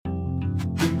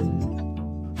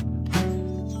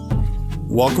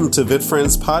Welcome to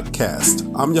VidFriends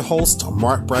Podcast. I'm your host,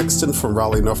 Mark Braxton from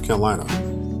Raleigh, North Carolina.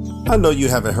 I know you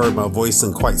haven't heard my voice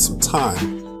in quite some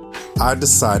time. I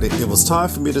decided it was time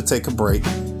for me to take a break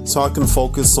so I can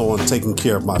focus on taking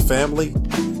care of my family,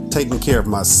 taking care of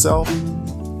myself,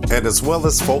 and as well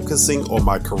as focusing on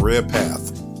my career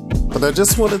path. But I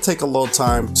just want to take a little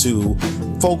time to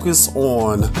focus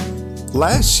on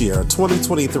last year,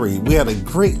 2023. We had a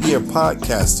great year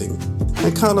podcasting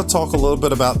and kind of talk a little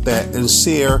bit about that and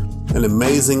share an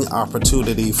amazing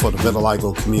opportunity for the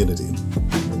vitiligo community.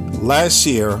 Last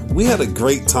year, we had a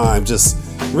great time just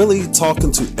really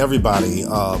talking to everybody,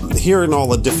 hearing all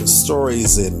the different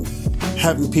stories and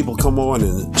having people come on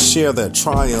and share their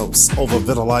triumphs over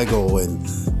vitiligo and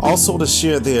also to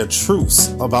share their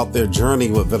truths about their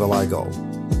journey with vitiligo.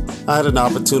 I had an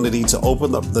opportunity to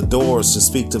open up the doors to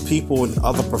speak to people in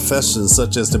other professions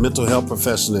such as the mental health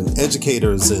profession and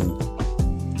educators and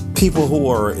people who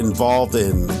are involved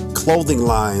in clothing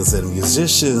lines and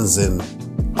musicians and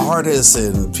artists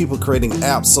and people creating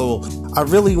apps. So I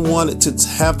really wanted to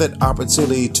have that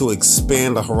opportunity to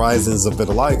expand the horizons of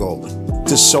vitiligo,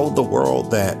 to show the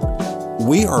world that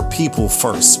we are people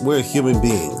first. We're human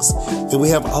beings and we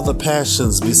have other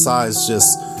passions besides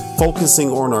just focusing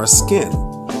on our skin.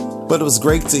 But it was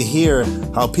great to hear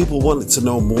how people wanted to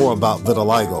know more about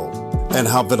vitiligo and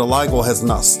how vitiligo has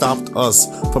not stopped us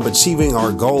from achieving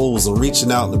our goals and reaching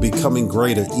out and becoming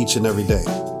greater each and every day.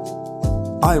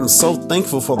 I am so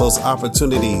thankful for those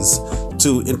opportunities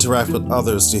to interact with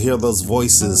others, to hear those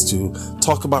voices, to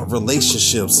talk about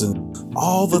relationships and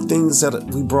all the things that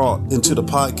we brought into the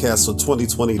podcast for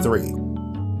 2023.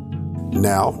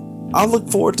 Now, I look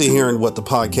forward to hearing what the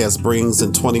podcast brings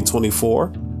in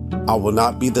 2024. I will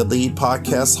not be the lead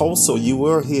podcast host, so you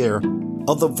will hear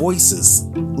other voices.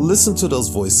 Listen to those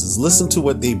voices. Listen to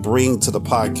what they bring to the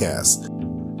podcast.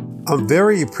 I'm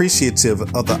very appreciative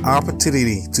of the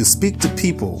opportunity to speak to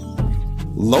people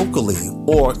locally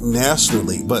or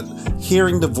nationally, but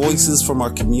hearing the voices from our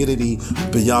community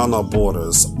beyond our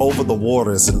borders, over the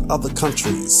waters in other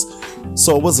countries.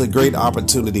 So it was a great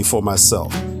opportunity for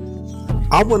myself.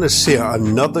 I want to share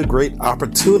another great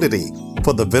opportunity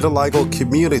for the vitiligo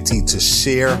community to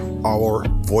share our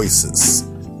voices.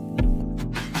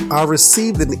 I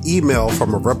received an email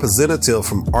from a representative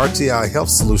from RTI-Health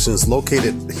Solutions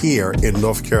located here in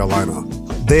North Carolina.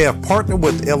 They have partnered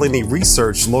with L&E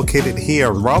Research located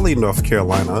here in Raleigh, North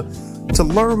Carolina to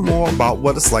learn more about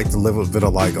what it's like to live with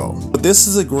vitiligo. But this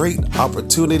is a great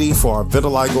opportunity for our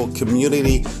vitiligo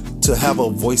community to have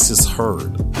our voices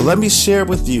heard. Let me share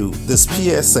with you this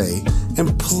PSA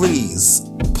and please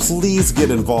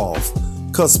get involved.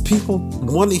 Because people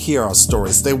want to hear our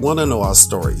stories. They want to know our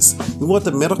stories. We want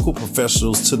the medical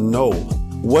professionals to know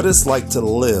what it's like to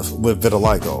live with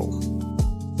vitiligo.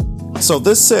 So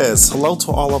this says, hello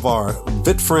to all of our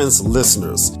VidFriends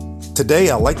listeners. Today,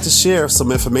 I'd like to share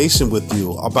some information with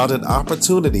you about an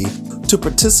opportunity to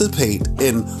participate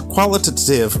in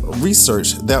qualitative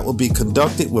research that will be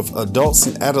conducted with adults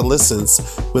and adolescents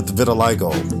with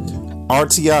vitiligo.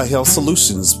 RTI-Health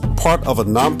Solutions, part of a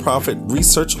nonprofit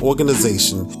research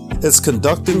organization, is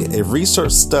conducting a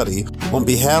research study on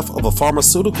behalf of a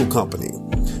pharmaceutical company.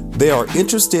 They are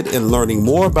interested in learning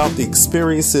more about the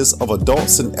experiences of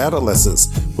adults and adolescents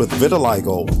with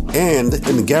vitiligo and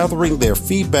in gathering their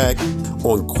feedback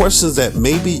on questions that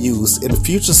may be used in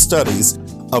future studies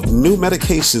of new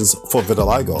medications for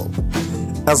vitiligo.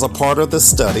 As a part of the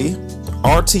study,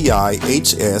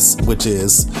 RTI-HS, which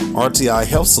is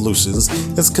RTI-Health Solutions,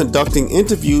 is conducting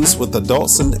interviews with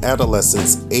adults and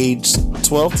adolescents aged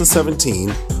 12 to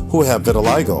 17 who have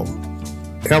vitiligo.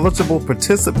 Eligible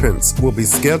participants will be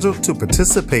scheduled to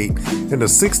participate in a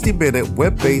 60-minute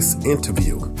web-based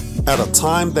interview at a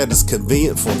time that is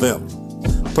convenient for them.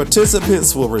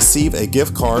 Participants will receive a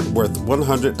gift card worth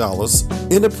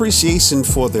 $100 in appreciation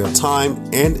for their time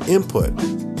and input.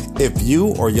 If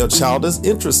you or your child is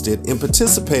interested in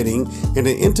participating in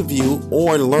an interview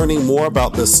or in learning more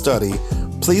about this study,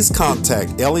 please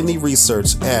contact L&E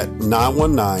Research at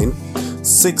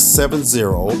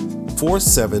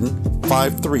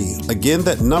 919-670-4753. Again,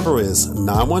 that number is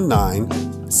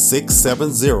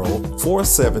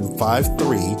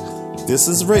 919-670-4753. This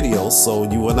is radio, so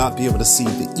you will not be able to see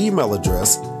the email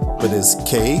address, but it's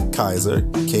Kaiser,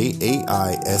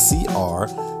 Kaiser,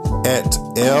 at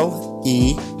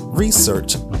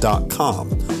leresearch.com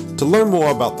to learn more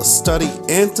about the study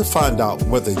and to find out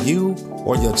whether you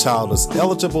or your child is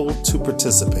eligible to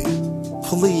participate.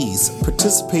 Please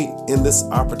participate in this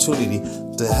opportunity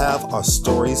to have our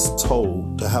stories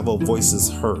told, to have our voices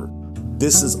heard.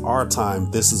 This is our time.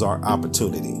 This is our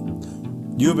opportunity.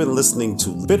 You've been listening to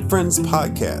VidFriends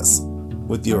Podcast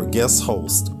with your guest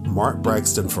host, Mark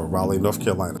Braxton from Raleigh, North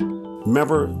Carolina.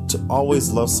 Remember to always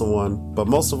love someone, but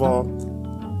most of all,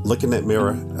 look in that mirror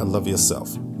and love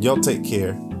yourself. Y'all take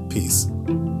care. Peace.